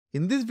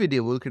In this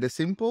video, we'll create a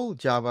simple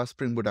Java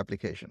Spring Boot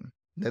application.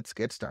 Let's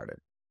get started.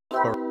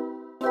 For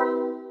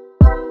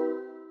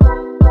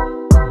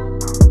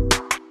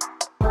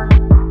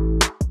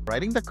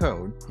writing the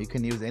code, you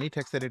can use any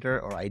text editor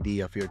or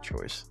IDE of your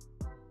choice.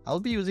 I'll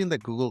be using the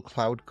Google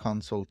Cloud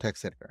Console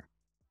text editor.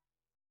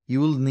 You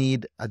will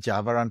need a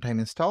Java runtime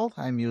installed.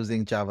 I'm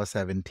using Java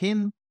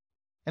 17.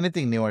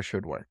 Anything newer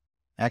should work.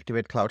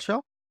 Activate Cloud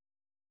Shell.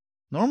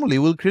 Normally,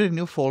 we'll create a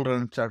new folder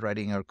and start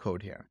writing our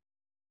code here.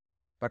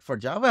 But for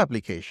Java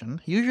application,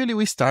 usually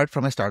we start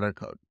from a starter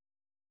code.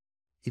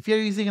 If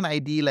you're using an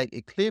IDE like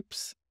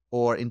Eclipse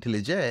or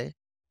IntelliJ,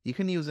 you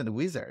can use a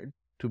wizard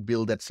to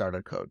build that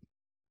starter code.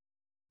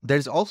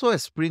 There's also a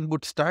Spring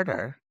Boot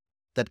starter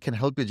that can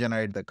help you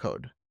generate the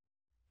code.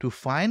 To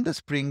find the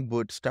Spring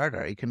Boot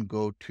starter, you can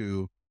go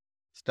to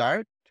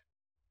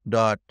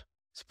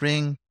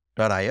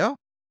start.spring.io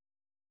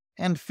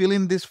and fill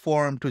in this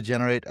form to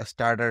generate a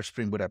starter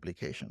Spring Boot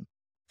application.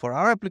 For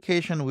our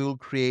application, we will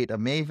create a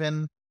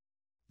Maven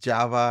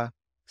Java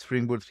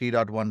Spring Boot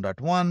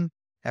 3.1.1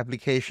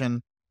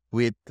 application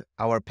with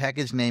our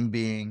package name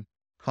being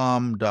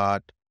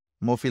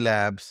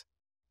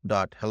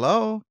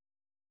com.mofilabs.hello.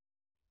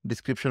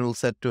 Description will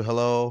set to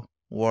hello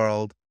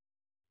world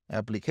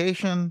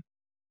application.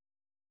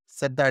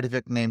 Set the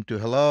artifact name to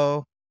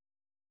hello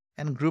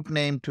and group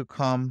name to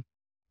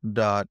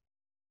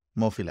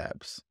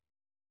com.mofilabs.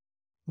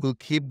 We'll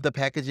keep the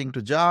packaging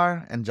to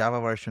jar and Java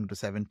version to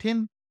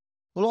 17.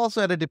 We'll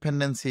also add a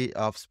dependency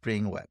of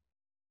Spring Web.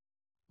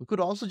 We could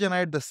also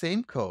generate the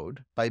same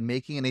code by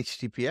making an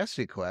HTTPS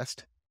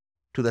request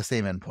to the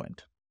same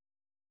endpoint.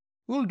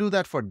 We'll do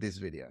that for this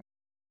video.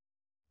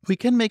 We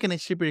can make an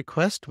HTTP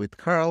request with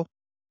curl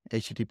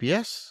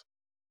https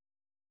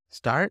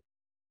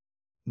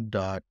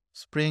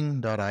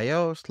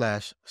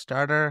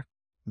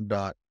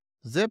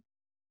start.spring.io/starter.zip.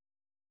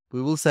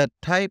 We will set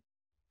type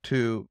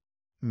to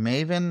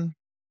Maven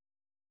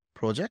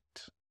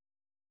project.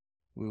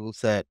 We will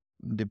set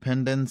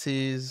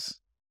dependencies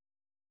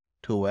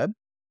to web,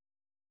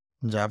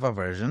 Java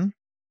version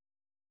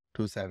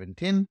to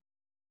 17,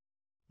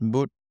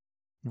 boot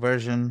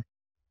version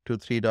to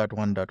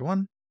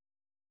 3.1.1,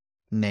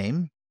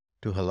 name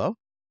to hello,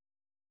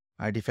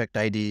 artifact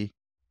ID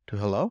to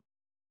hello,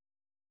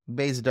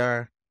 base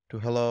dir to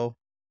hello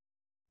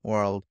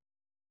world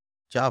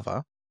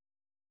Java,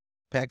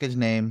 package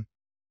name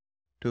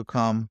to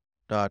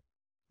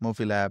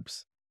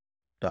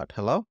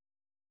com.mofilabs.hello.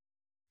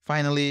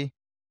 Finally,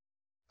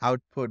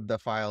 output the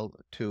file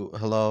to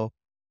hello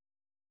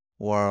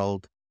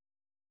world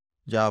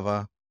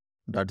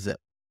java.zip.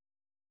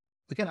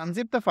 We can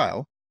unzip the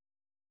file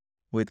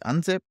with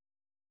unzip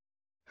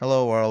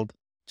hello world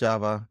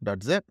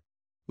java.zip.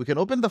 We can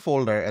open the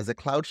folder as a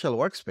Cloud Shell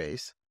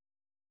workspace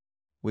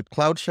with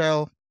Cloud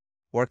Shell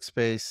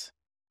workspace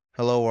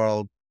hello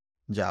world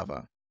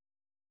Java.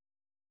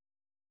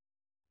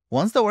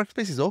 Once the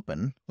workspace is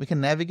open, we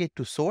can navigate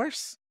to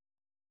source,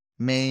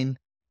 main,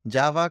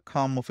 java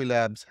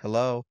com.mofilabs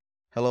hello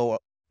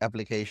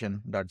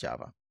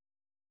application.java.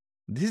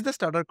 This is the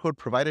starter code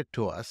provided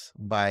to us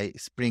by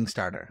Spring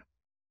Starter.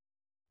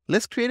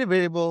 Let's create a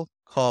variable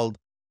called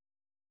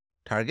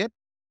target.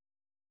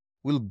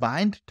 We'll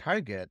bind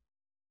target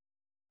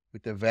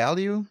with the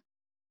value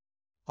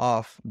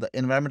of the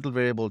environmental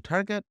variable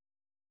target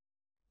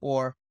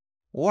or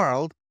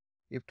world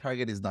if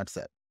target is not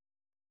set.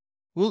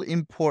 We'll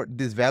import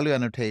this value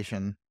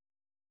annotation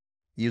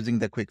using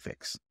the quick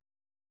fix.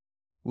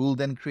 We'll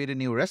then create a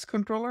new REST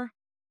controller,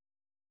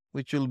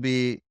 which will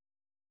be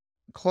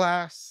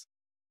class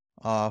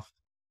of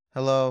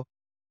hello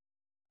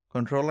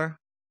controller.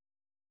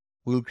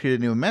 We'll create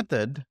a new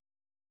method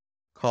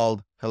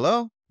called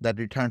hello that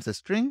returns a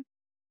string,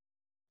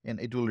 and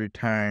it will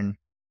return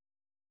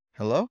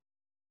hello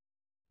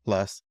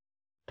plus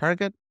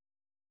target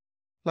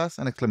plus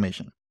an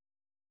exclamation.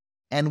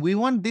 And we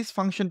want this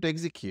function to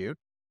execute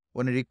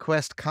when a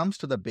request comes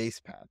to the base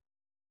path.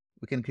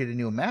 We can create a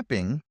new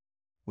mapping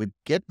with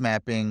get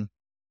mapping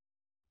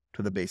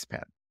to the base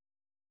path.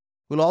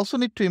 We'll also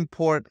need to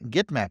import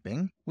get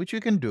mapping, which we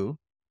can do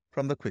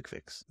from the quick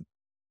fix.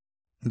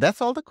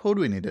 That's all the code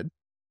we needed.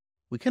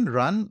 We can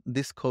run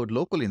this code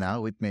locally now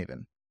with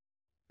Maven.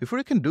 Before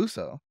we can do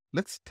so,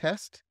 let's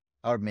test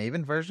our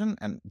Maven version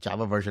and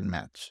Java version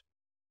match.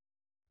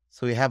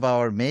 So we have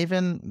our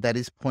Maven that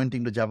is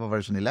pointing to Java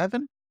version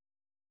 11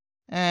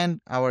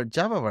 and our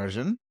Java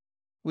version,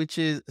 which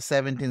is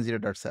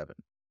 17.0.7.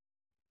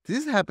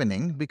 This is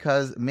happening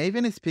because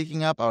Maven is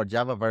picking up our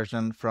Java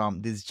version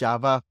from this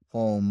Java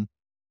home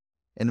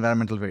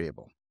environmental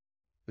variable.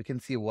 We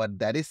can see what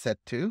that is set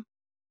to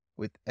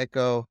with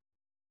echo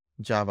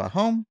Java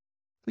home.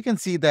 We can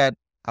see that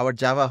our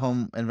Java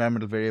home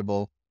environmental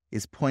variable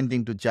is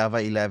pointing to Java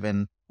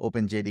 11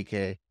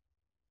 OpenJDK,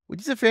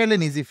 which is a fairly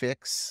easy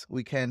fix.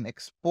 We can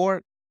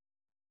export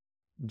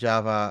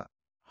Java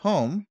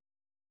home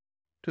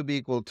to be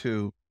equal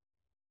to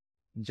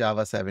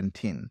Java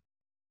 17.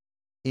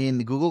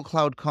 In Google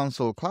Cloud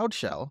Console Cloud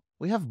Shell,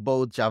 we have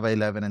both Java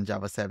 11 and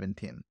Java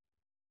 17.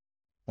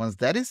 Once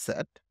that is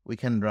set, we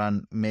can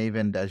run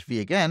maven-v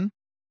again,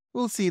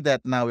 we'll see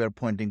that now we are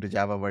pointing to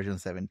Java version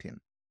 17.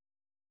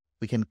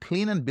 We can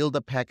clean and build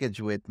a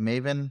package with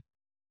maven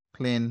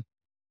clean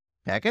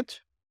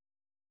package.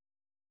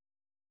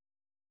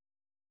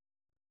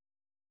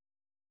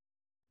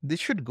 This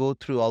should go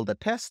through all the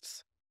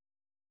tests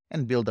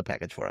and build the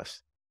package for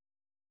us.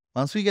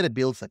 Once we get a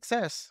build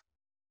success,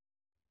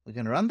 we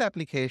can run the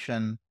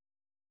application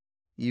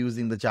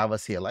using the Java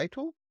CLI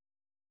tool,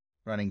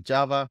 running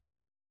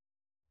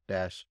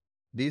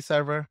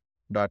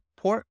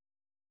java-dserver.port.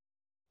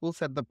 We'll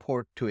set the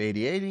port to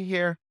 8080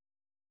 here.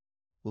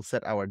 We'll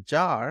set our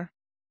jar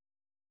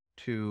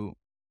to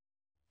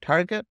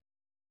target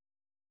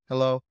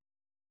hello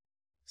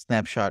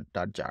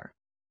snapshot.jar.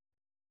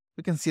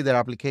 We can see that our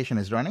application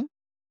is running.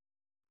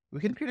 We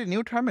can create a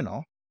new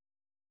terminal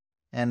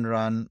and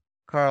run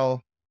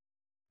curl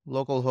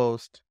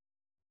localhost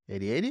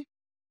 8080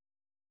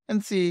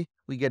 and see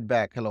we get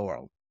back hello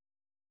world.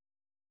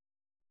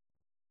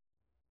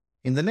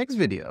 In the next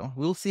video,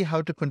 we'll see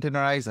how to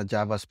containerize a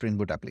Java Spring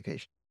Boot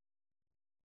application.